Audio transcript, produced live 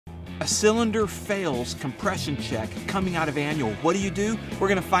A cylinder fails compression check coming out of annual. What do? We're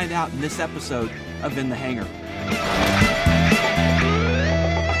going to find out in this episode of In the Hangar.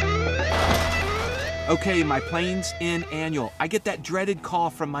 Okay, my plane's in annual. I get that dreaded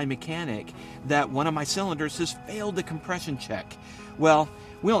call from my mechanic that one of my cylinders has failed the compression check. Well,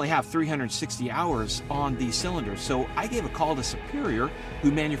 we only have 360 hours on these cylinders, so I gave a call to Superior,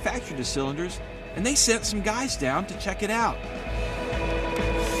 who manufactured the cylinders, and they sent some guys down to check it out.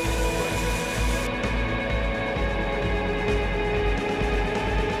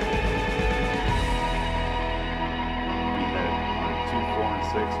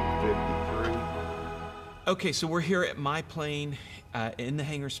 Okay, so we're here at my plane in the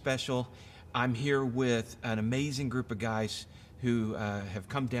hangar special. I'm here with an amazing group of guys who have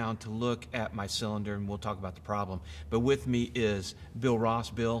come down to look at my cylinder, and we'll talk about the problem. But with me is Bill Ross.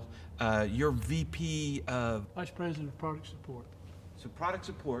 Bill, you're VP of... Vice President of Product Support. So product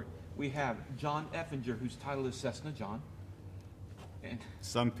support, we have John Efinger, whose title is Cessna John. And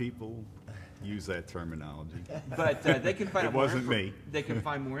some people use that terminology. But they can find it wasn't me. They can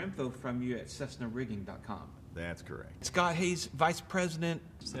find more info from you at CessnaRigging.com. That's correct. Scott Hayes, Vice President,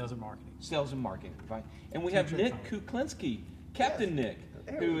 Sales and Marketing. Sales and Marketing. And we have Nick Kuklenski, Captain Nick,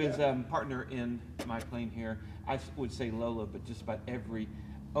 who is partner in my plane here. I would say Lola, but just about every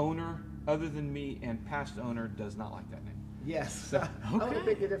owner other than me and past owner does not like that name. Yes. So, okay. I'm going to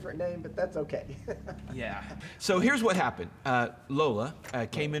pick a different name, but that's okay. Yeah. So here's what happened. Lola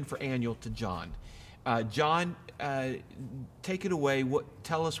came in for annual to John. John, take it away.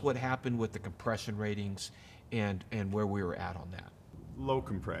 Tell us what happened with the compression ratings and where we were at on that. Low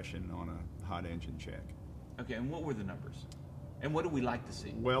compression on a hot engine check. Okay, and what were the numbers? And what do we like to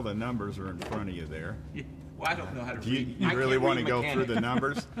see? Well, the numbers are in front of you there. Yeah. Well, I don't know how to read. You really want to go through the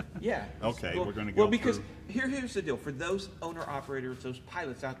numbers? Yeah. Okay, well, we're going to go because through. Here's the deal. For those owner-operators, those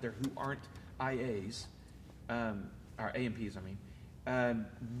pilots out there who aren't IAs, or AMPs, I mean,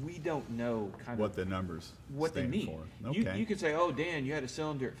 we don't know kind what of the numbers what they mean. For. Okay. You could say, oh, Dan, you had a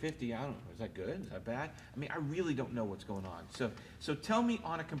cylinder at 50. I don't know. Is that good? Is that bad? I mean, I really don't know what's going on. So tell me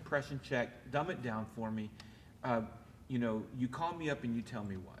on a compression check, dumb it down for me. You know, you call me up and you tell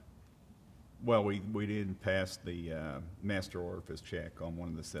me what. Well, we didn't pass the master orifice check on one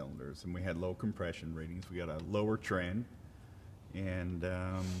of the cylinders, and we had low compression readings. We got a lower trend, and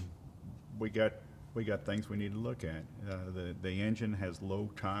we got things we need to look at. The engine has low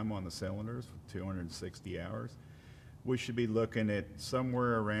time on the cylinders, 260 hours. We should be looking at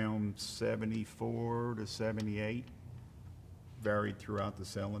somewhere around 74 to 78, varied throughout the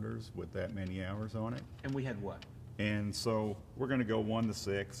cylinders with that many hours on it. And we had what? And so we're going to go 1 to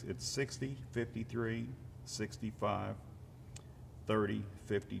 6. It's 60, 53, 65, 30,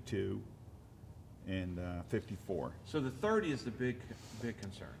 52, and 54. So the 30 is the big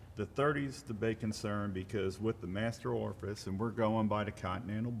concern. The 30 is the big concern because with the master orifice, and we're going by the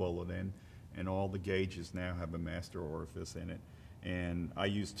Continental Bulletin, and all the gauges now have a master orifice in it. And I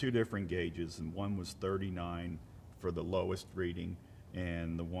used 2 different gauges, and one was 39 for the lowest reading,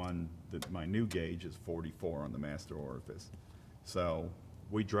 and the one that my new gauge is 44 on the master orifice. So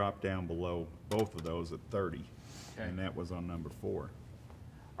we dropped down below both of those at 30, okay. And that was on number 4.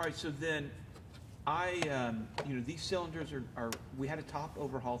 All right, so then you know, these cylinders are we had a top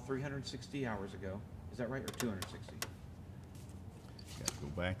overhaul 360 hours ago. Is that right, or 260? Got to go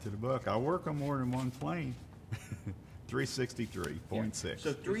back to the book. I work on more than one plane. 363.6. Yeah.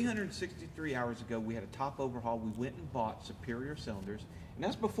 So 363 hours ago, we had a top overhaul. We went and bought Superior cylinders, and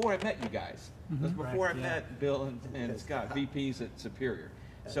that's before I met you guys. Mm-hmm. That's before I met Bill and Scott, VPs at Superior.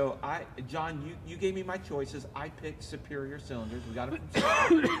 So John, you gave me my choices. I picked Superior cylinders. We got them from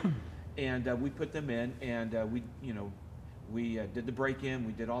Scott, and we put them in, and we did the break-in.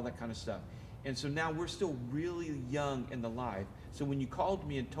 We did all that kind of stuff. And so now we're still really young in the life. So when you called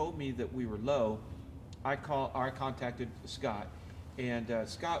me and told me that we were low, I contacted Scott, and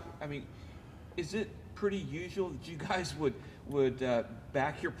Scott, I mean, is it pretty usual that you guys would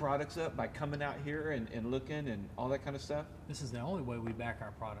back your products up by coming out here and looking and all that kind of stuff? This is the only way we back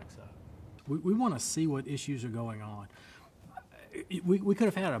our products up. We want to see what issues are going on. We could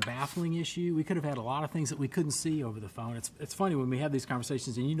have had a baffling issue. We could have had a lot of things that we couldn't see over the phone. It's funny when we have these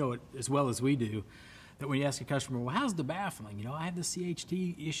conversations, and you know it as well as we do, that when you ask a customer, well, how's the baffling? You know, I have the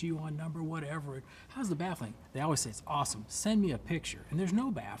CHT issue on number whatever. How's the baffling? They always say, it's awesome. Send me a picture. And there's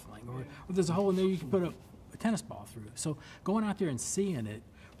no baffling. Or there's a hole in there you can put a tennis ball through. So going out there and seeing it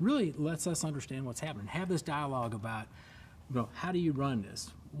really lets us understand what's happening. Have this dialogue about, you know, how do you run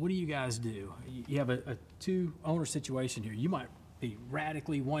this? What do you guys do? You have a 2-owner situation here. You might be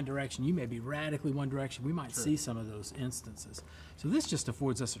radically one direction. You may be radically one direction. We might see some of those instances. So this just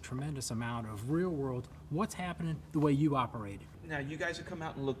affords us a tremendous amount of real world, what's happening the way you operated. Now, you guys have come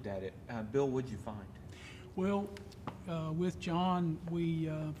out and looked at it. Bill, what'd you find? Well, with John, we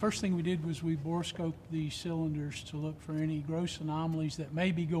first thing we did was we borescoped the cylinders to look for any gross anomalies that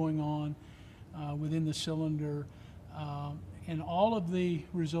may be going on within the cylinder. And all of the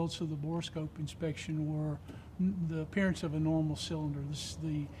results of the borescope inspection were the appearance of a normal cylinder.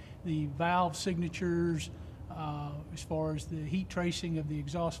 The valve signatures, as far as the heat tracing of the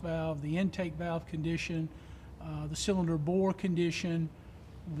exhaust valve, the intake valve condition, the cylinder bore condition,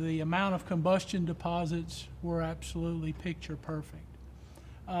 the amount of combustion deposits were absolutely picture perfect.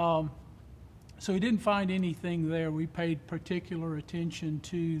 So we didn't find anything there. We paid particular attention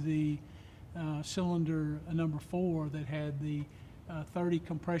to the cylinder number 4 that had the 30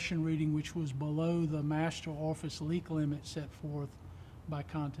 compression reading, which was below the master orifice leak limit set forth by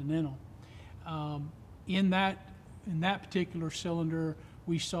Continental. In that particular cylinder,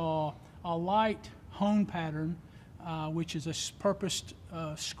 we saw a light hone pattern, which is a purposed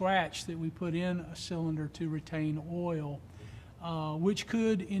scratch that we put in a cylinder to retain oil, which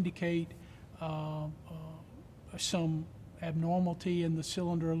could indicate some abnormality in the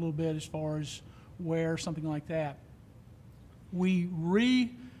cylinder a little bit as far as wear, something like that. We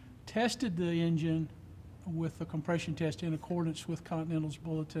re-tested the engine with a compression test in accordance with Continental's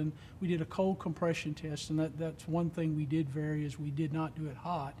bulletin. We did a cold compression test, and that's one thing we did vary, is we did not do it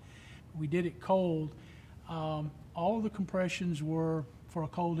hot. We did it cold. All of the compressions were, for a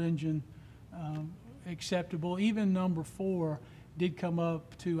cold engine, acceptable. Even number 4 did come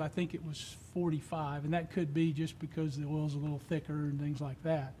up to, I think it was 45, and that could be just because the oil's a little thicker and things like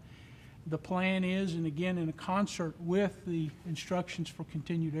that. The plan is, and again in a concert with the instructions for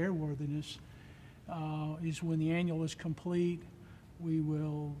continued airworthiness, is when the annual is complete, we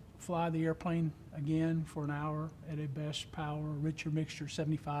will fly the airplane again for an hour at a best power, richer mixture,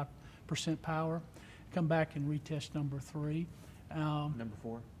 75% power, come back and retest number 3. Number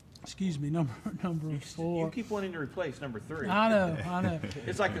 4? Excuse me, number 4. You keep wanting to replace number 3. I know.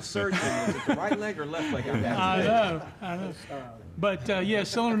 It's like a surgeon. Is it the right leg or left leg? I know. But yeah,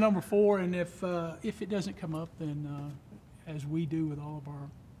 cylinder number 4, and if it doesn't come up, then as we do with all of our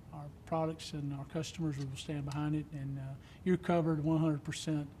products and our customers, we will stand behind it, and you're covered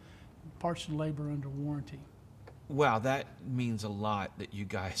 100% parts and labor under warranty. Wow, that means a lot that you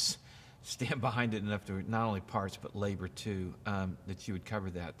guys stand behind it enough to not only parts but labor too, that you would cover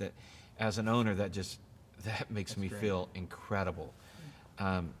that. That as an owner, that makes me feel incredible,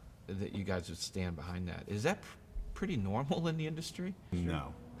 that you guys would stand behind that. Is that pretty normal in the industry?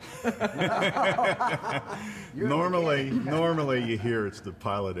 No. Normally you hear it's the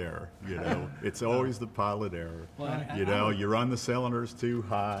pilot error, you know. It's always the pilot error. You know, you run the cylinders too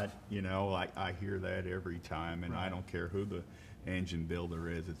hot, you know. I hear that every time, and I don't care who the engine builder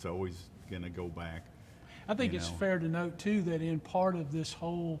is, it's always going to go back. I think it's fair to note too that in part of this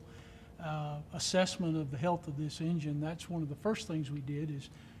whole assessment of the health of this engine, that's one of the first things we did, is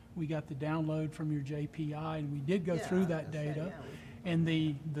we got the download from your JPI, and we did go through that data. And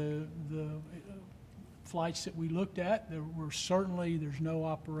the flights that we looked at, there's no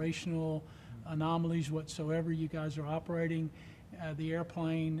operational anomalies whatsoever. You guys are operating the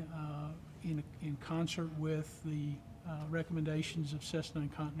airplane in concert with the recommendations of Cessna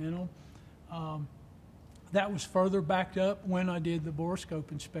and Continental. That was further backed up when I did the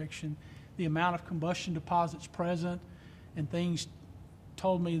borescope inspection. The amount of combustion deposits present and things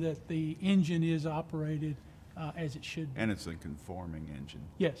told me that the engine is operated as it should be. And it's a conforming engine.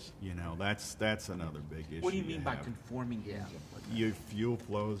 Yes. You know, that's another big issue. What do you mean by conforming engine? Your fuel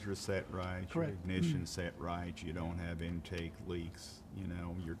flows are set right, Correct. Your ignition set right, you don't have intake leaks, you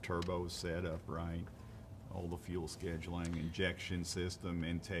know, your turbo's set up right, all the fuel scheduling, injection system,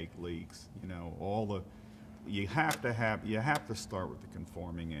 intake leaks, you know, you have to start with the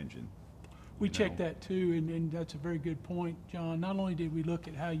conforming engine. We checked that too, and that's a very good point, John. Not only did we look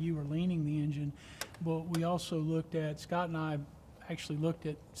at how you were leaning the engine, but we also looked at, Scott and I actually looked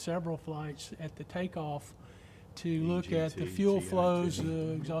at several flights at the takeoff to look at the fuel flows,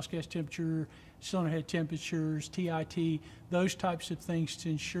 the exhaust gas temperature, cylinder head temperatures, TIT, those types of things to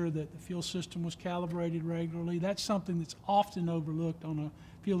ensure that the fuel system was calibrated regularly. That's something that's often overlooked on a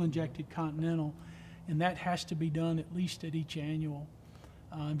fuel-injected Continental, and that has to be done at least at each annual.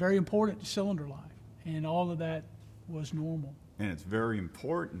 Very important to cylinder life, and all of that was normal. And it's very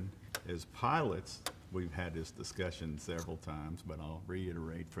important as pilots, we've had this discussion several times, but I'll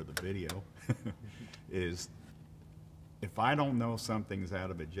reiterate for the video, is if I don't know something's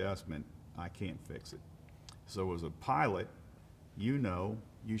out of adjustment, I can't fix it. So as a pilot, you know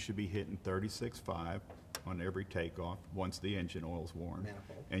you should be hitting 36.5 on every takeoff once the engine oil's worn.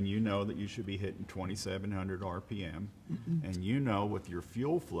 Manifold. And you know that you should be hitting 2,700 RPM. And you know with your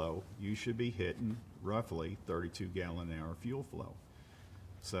fuel flow, you should be hitting roughly 32 gallon an hour fuel flow.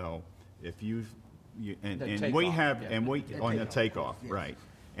 So if you and we takeoff, have, yeah. and we, on the takeoff, takeoff, yes. right.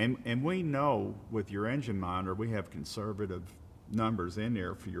 And we know with your engine monitor, we have conservative numbers in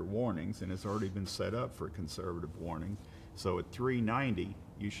there for your warnings, and it's already been set up for conservative warning. So at 390,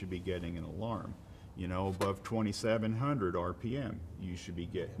 you should be getting an alarm. You know, above 2,700 RPM, you should be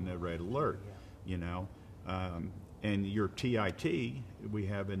getting a red alert, you know. And your TIT, we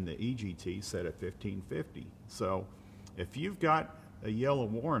have in the EGT set at 1550. So if you've got a yellow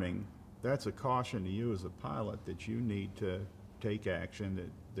warning, that's a caution to you as a pilot that you need to take action, that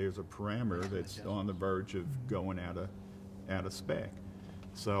there's a parameter that's on the verge of going out of spec.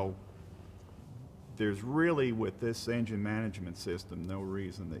 So there's really, with this engine management system, no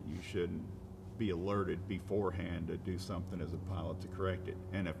reason that you shouldn't be alerted beforehand to do something as a pilot to correct it.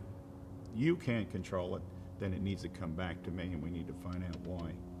 And if you can't control it, then it needs to come back to me, and we need to find out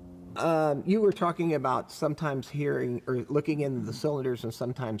why. You were talking about sometimes hearing or looking in the cylinders and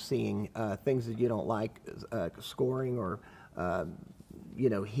sometimes seeing things that you don't like, scoring or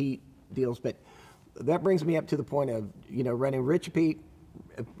heat deals. But that brings me up to the point of running rich of peak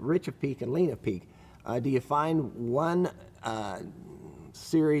and lean of peak. Do you find one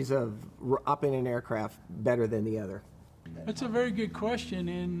series of upping an aircraft better than the other? That's a very good question,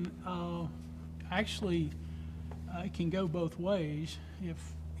 and actually, it can go both ways.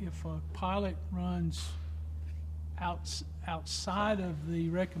 If a pilot runs outside of the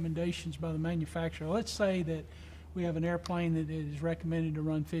recommendations by the manufacturer, let's say that we have an airplane that is recommended to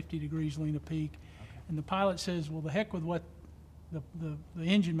run 50 degrees lean of peak, and the pilot says, well, the heck with what the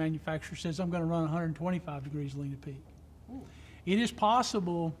engine manufacturer says, I'm going to run 125 degrees lean of peak. Ooh. It is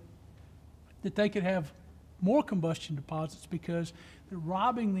possible that they could have more combustion deposits because they're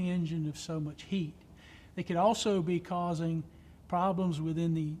robbing the engine of so much heat. They could also be causing problems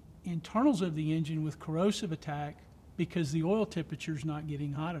within the internals of the engine with corrosive attack because the oil temperature is not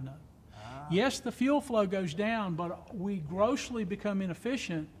getting hot enough. Yes, the fuel flow goes down, but we grossly become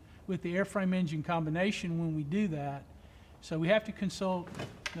inefficient with the airframe engine combination when we do that. So we have to consult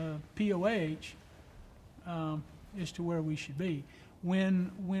POH as to where we should be.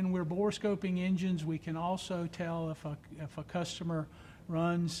 When we're bore scoping engines, we can also tell if a customer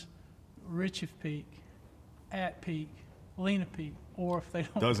runs rich of peak, at peak, lean of peak, or if they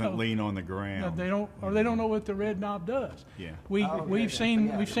don't lean on the ground. they don't know what the red knob does. Yeah. We've seen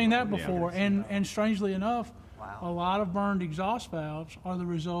that before, Yeah. and strangely enough, Wow. a lot of burned exhaust valves are the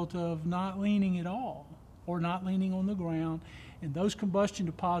result of not leaning at all, or not leaning on the ground, and those combustion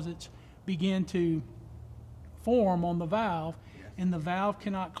deposits begin to form on the valve, and the valve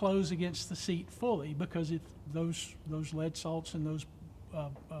cannot close against the seat fully because those lead salts and those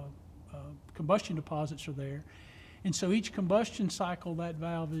combustion deposits are there. And so each combustion cycle, that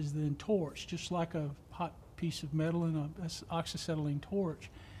valve is then torched, just like a hot piece of metal in an oxyacetylene torch.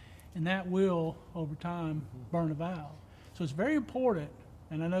 And that will, over time, burn a valve. So it's very important,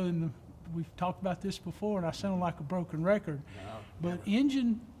 and I know we've talked about this before, and I sound like a broken record, but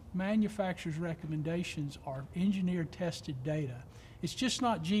engine manufacturers' recommendations are engineered, tested data. It's just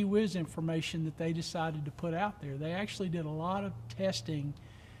not gee whiz information that they decided to put out there. They actually did a lot of testing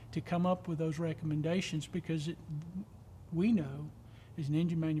to come up with those recommendations because we know, as an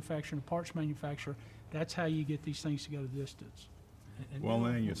engine manufacturer and a parts manufacturer, that's how you get these things to go the distance. And Well,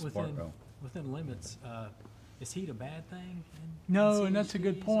 then you spark within limits, is heat a bad thing? No, and that's a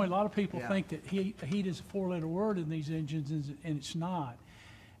good CHPs? point. A lot of people Yeah. think that heat is a four-letter word in these engines, and it's not.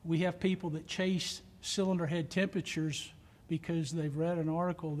 We have people that chase cylinder head temperatures because they've read an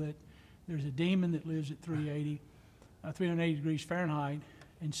article that there's a demon that lives at 380 degrees Fahrenheit,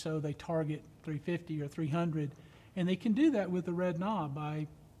 and so they target 350 or 300, and they can do that with the red knob by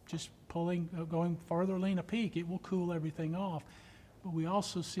just going further lean a peak. It will cool everything off. But we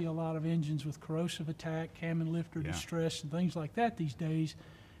also see a lot of engines with corrosive attack, cam and lifter Yeah. distress, and things like that these days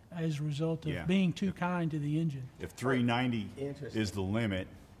as a result of Yeah. being too kind to the engine. If 390 Interesting. is the limit,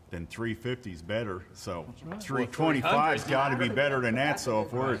 then 350 is better. So right. 325's got to be better than that. So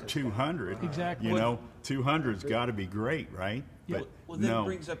if we're at 200, Exactly. 200's got to be great, right? Yeah. Well, then no. it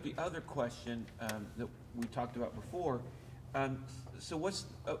brings up the other question that we talked about before. So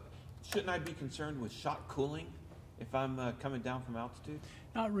shouldn't I be concerned with shock cooling if I'm coming down from altitude?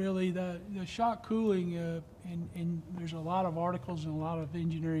 Not really. The shock cooling, and there's a lot of articles and a lot of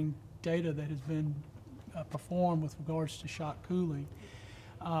engineering data that has been performed with regards to shock cooling.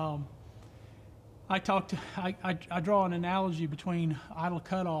 I draw an analogy between idle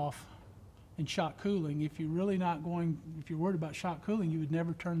cutoff and shock cooling. If you're worried about shock cooling, you would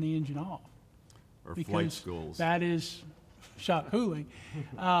never turn the engine off. Or Because flight schools. that is shock cooling.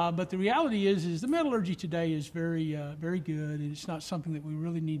 But the reality is the metallurgy today is very good, and it's not something that we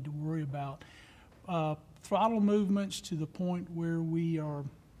really need to worry about. Throttle movements to the point where we are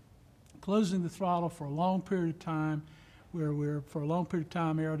closing the throttle for a long period of time, where we're for a long period of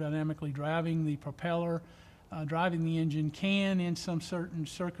time aerodynamically driving the propeller, driving the engine, can in some certain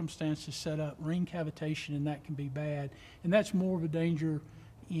circumstances set up ring cavitation, and that can be bad. And that's more of a danger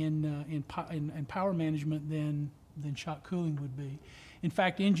in power management than shock cooling would be. In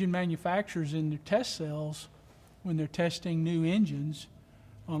fact, engine manufacturers in their test cells, when they're testing new engines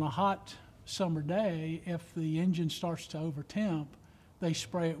on a hot summer day, if the engine starts to overtemp, they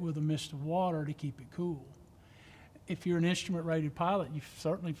spray it with a mist of water to keep it cool. If you're an instrument-rated pilot, you've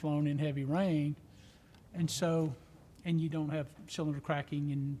certainly flown in heavy rain, and you don't have cylinder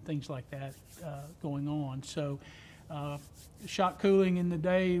cracking and things like that going on. So shock cooling in the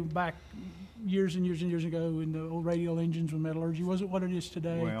day back years and years and years ago in the old radial engines with metallurgy wasn't what it is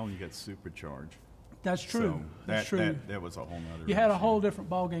today. Well, you got supercharged. That's true. So That's true. That was a whole nother You had a issue. whole different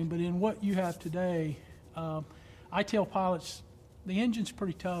ballgame, but in what you have today, I tell pilots the engine's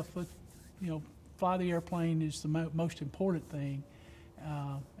pretty tough, but fly the airplane is the most important thing,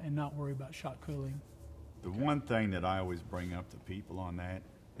 and not worry about shock cooling. The one thing that I always bring up to people on that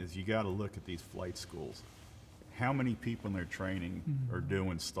is you got to look at these flight schools. How many people in their training are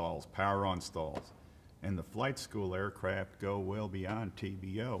doing stalls, power on stalls? And the flight school aircraft go well beyond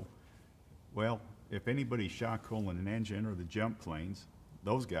TBO. Well, if anybody's shock cooling an engine or the jump planes,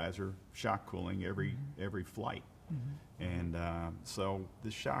 those guys are shock cooling every flight. And so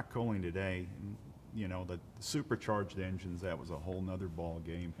the shock cooling today, the supercharged engines, that was a whole nother ball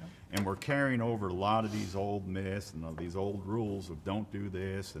game. And we're carrying over a lot of these old myths and these old rules of don't do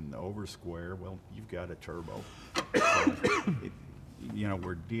this and over square. Well, you've got a turbo. So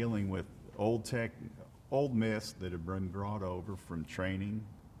we're dealing with old myths that have been brought over from training,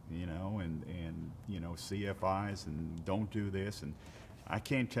 and CFIs and don't do this. And I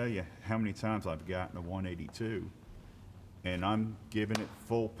can't tell you how many times I've gotten a 182 and I'm giving it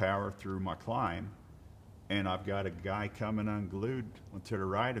full power through my climb, and I've got a guy coming unglued to the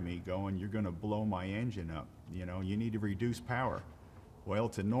right of me going, you're going to blow my engine up. You need to reduce power. Well,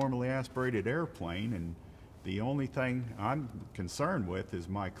 it's a normally aspirated airplane, and the only thing I'm concerned with is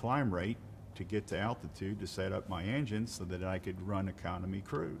my climb rate to get to altitude to set up my engine so that I could run economy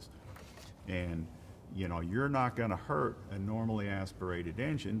cruise. And you're not going to hurt a normally aspirated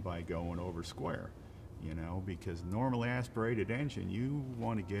engine by going over square, because normally aspirated engine, you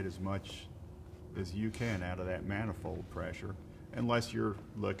want to get as much as you can out of that manifold pressure, unless you're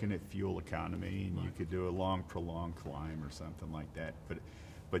looking at fuel economy and you could do a long prolonged climb or something like that.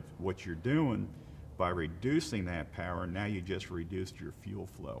 But what you're doing by reducing that power, now you just reduced your fuel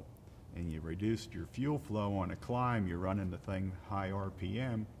flow. And you reduced your fuel flow on a climb, you're running the thing high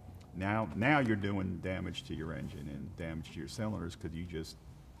RPM. Now you're doing damage to your engine and damage to your cylinders because you just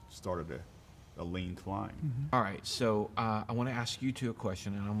started a lean climb. All right, so I want to ask you two a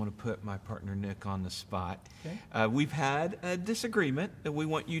question, and I'm going to put my partner Nick on the spot. Okay. We've had a disagreement that we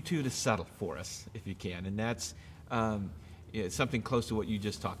want you two to settle for us, if you can, and that's something close to what you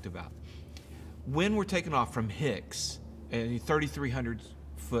just talked about. When we're taking off from Hicks, a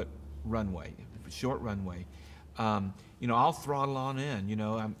 3,300-foot runway, short runway, I'll throttle on in,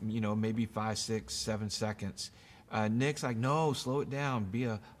 maybe 5, 6, 7 seconds. Nick's like, no, slow it down, be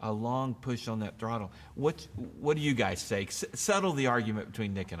a long push on that throttle. What do you guys say? Settle the argument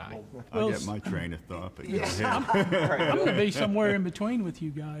between Nick and I. I get my train of thought, but go ahead. I'm going to be somewhere in between with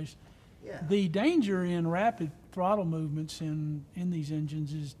you guys. Yeah. The danger in rapid throttle movements in these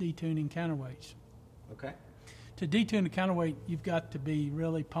engines is detuning counterweights. Okay. To detune the counterweight, you've got to be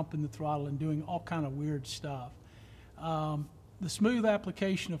really pumping the throttle and doing all kind of weird stuff. The smooth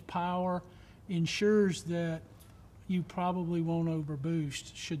application of power ensures that you probably won't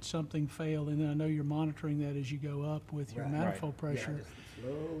overboost should something fail, and I know you're monitoring that as you go up with your manifold pressure. Yeah, just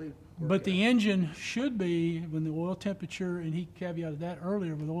slowly But the engine should be, when the oil temperature, and he caveated that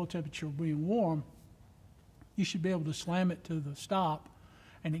earlier, with oil temperature being warm, you should be able to slam it to the stop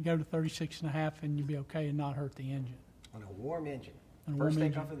and it go to 36.5 and you'll be okay and not hurt the engine. on a warm engine. On a First warm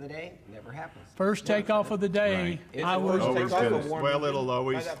takeoff engine. of the day, never happens. First takeoff of the day, Right. I Is it would. first takeoff Overboost. of warm Well, engine it'll by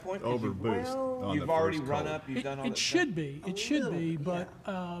always that point? 'Cause overboost on You've the already first run call. up, you've done all that It should be. A It should little be, bit,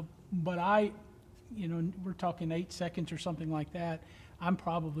 but I, we're talking 8 seconds or something like that. I'm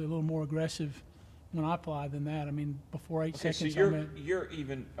probably a little more aggressive when I fly than that. I mean, before 8 Okay, so seconds, you're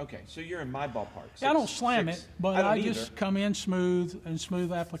even, okay, so you're in my ballpark. I don't slam it, but I don't just come in smooth and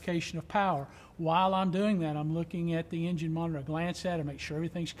smooth application of power. While I'm doing that, I'm looking at the engine monitor, I glance at it, make sure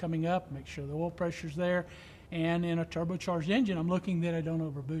everything's coming up, make sure the oil pressure's there. And in a turbocharged engine, I'm looking that I don't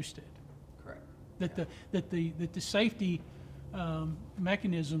overboost it. Correct. That the safety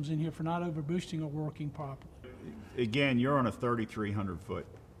mechanisms in here for not overboosting are working properly. Again, you're on a 3,300 foot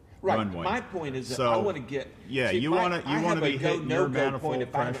Right. runway. My point is that So, I want to get. yeah, see, you want to be go, hitting your no-go manifold point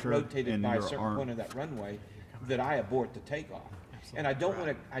if I haven't pressure rotated and by a your certain arm. point of that runway that I abort the takeoff. And I don't want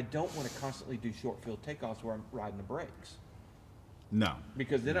to. I don't want to constantly do short field takeoffs where I'm riding the brakes, No.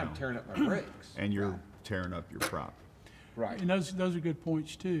 because then I'm tearing up my brakes. And you're tearing up your prop. Right. And those are good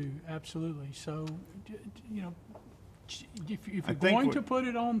points too, absolutely. So, you know, if you're think going what- to put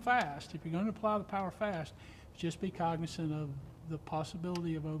it on fast, if you're going to apply the power fast, just be cognizant of the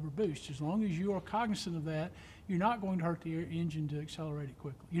possibility of overboost. As long as you are cognizant of that, you're not going to hurt the engine to accelerate it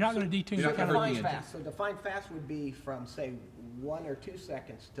quickly. You're not going to detune you're the not kind gonna of hurt the Define engine. fast. So define fast would be from, say, 1 or 2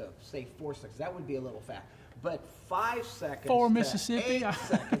 seconds to, say, 4 seconds. That would be a little fast. But 5 seconds For to Mississippi, 8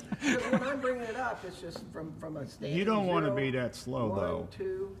 seconds. Because when I'm bringing it up, it's just from a standing You don't want to 0, be that slow, 1, though.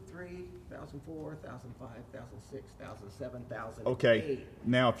 2, 3, 1,004, 1,005, 1,006, 1,007, 1,008. Okay,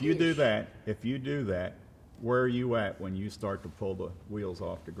 now if you do that, where are you at when you start to pull the wheels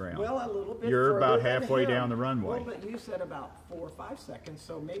off the ground? Well, a little bit You're further about than halfway him. down the runway. Well, but you said about 4 or 5 seconds,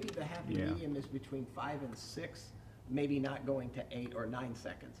 so maybe the happy Yeah. medium is between 5 and 6, maybe not going to 8 or 9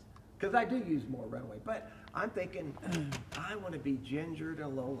 seconds. Because I do use more runway, but I'm thinking, I want to be Ginger to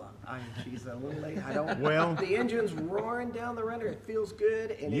Lola. She's a little late. I don't. Well- the engine's roaring down the runner. It feels good,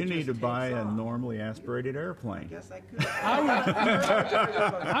 and You it need to just buy takes a off. normally aspirated airplane. Yes, I could.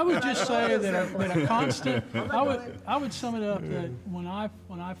 I would just say that a constant. not I would sum it up that when I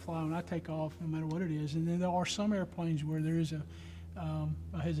fly, when I take off, no matter what it is, and then there are some airplanes where there is a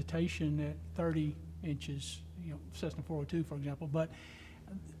hesitation at 30 inches, you know, Cessna 402, for example, but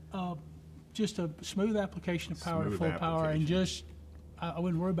just a smooth application of power to Smooth full power, and application. just I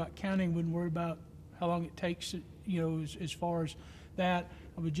wouldn't worry about counting, wouldn't worry about how long it takes, you know, as far as that.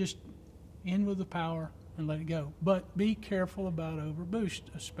 I would just end with the power and let it go. But be careful about overboost,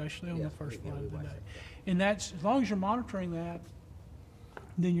 especially on the Yes, first yeah, flight of the we day. watch And that's, as long as you're monitoring that,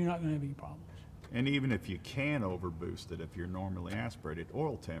 then you're not going to have any problems. And even if you can overboost it, if you're normally aspirated,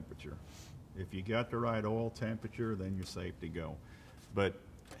 oil temperature. If you got the right oil temperature, then you're safe to go. But,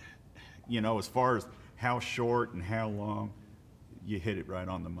 you know, as far as how short and how long, you hit it right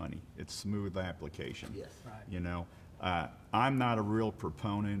on the money. It's smooth application. Yes. Right. You know, I'm not a real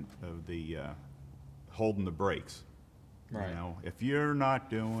proponent of the holding the brakes. Right. You know, if you're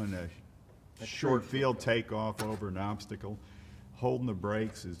not doing a short field takeoff over an obstacle, holding the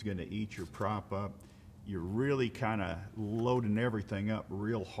brakes is going to eat your prop up. You're really kind of loading everything up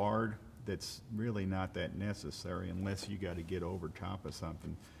real hard. That's really not that necessary unless you got to get over top of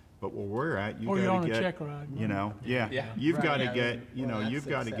something. But where we're at, you Or you're got on to a get, check ride. you know, yeah, Yeah. you've Right. got to Yeah. get, you Well, know, that's you've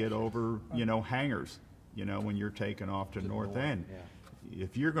got to get exception. over, you know, hangars, you know, when you're taking off to north end. yeah.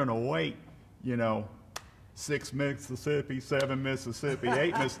 If you're going to wait, you know, 6 Mississippi, 7 Mississippi,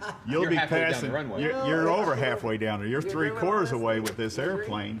 8 you'll You're be halfway down the passing. runway. You're over halfway down there. You're You agree 3/4 with all away this? with this You agree?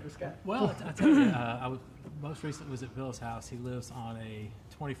 airplane. Scott? Well, I tell you, most recently was at Bill's house. He lives on a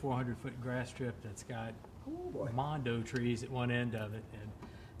 2,400-foot grass strip that's got boy. mondo trees at one end of it, and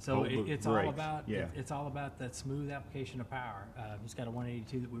so Oh, the it's all brakes, about yeah. it's all about that smooth application of power. It's got a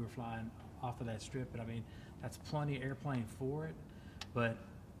 182 that we were flying off of that strip, and I mean that's plenty of airplane for it, but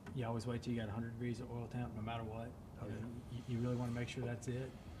you always wait till you got 100 degrees of oil temp, no matter what. You really want to make sure that's it,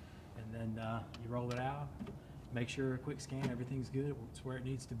 and then you roll it out, make sure a quick scan, everything's good, it's where it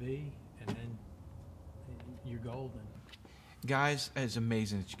needs to be, and then you're golden. Guys, it's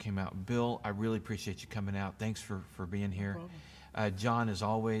amazing that you came out. Bill, I really appreciate you coming out. Thanks for being here. John, as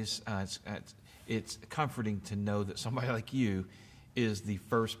always, it's comforting to know that somebody like you is the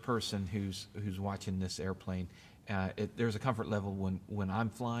first person who's watching this airplane. There's a comfort level when I'm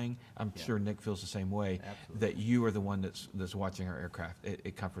flying. I'm sure Nick feels the same way. Absolutely. That you are the one that's watching our aircraft.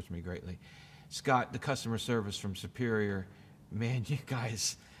 It comforts me greatly. Scott, the customer service from Superior, man, you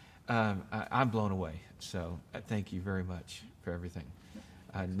guys, I'm blown away. So thank you very much for everything.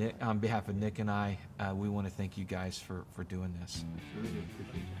 Nick, on behalf of Nick and I, we want to thank you guys for doing this.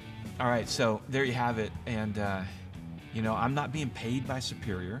 All right, so there you have it. And, you know, I'm not being paid by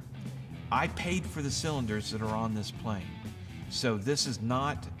Superior. I paid for the cylinders that are on this plane. So this is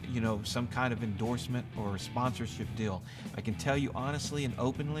not, you know, some kind of endorsement or sponsorship deal. I can tell you honestly and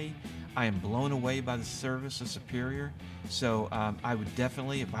openly, I am blown away by the service of Superior. So I would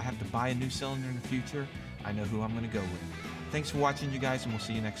definitely, if I have to buy a new cylinder in the future, I know who I'm going to go with. Thanks for watching, you guys, and we'll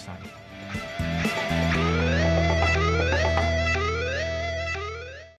see you next time.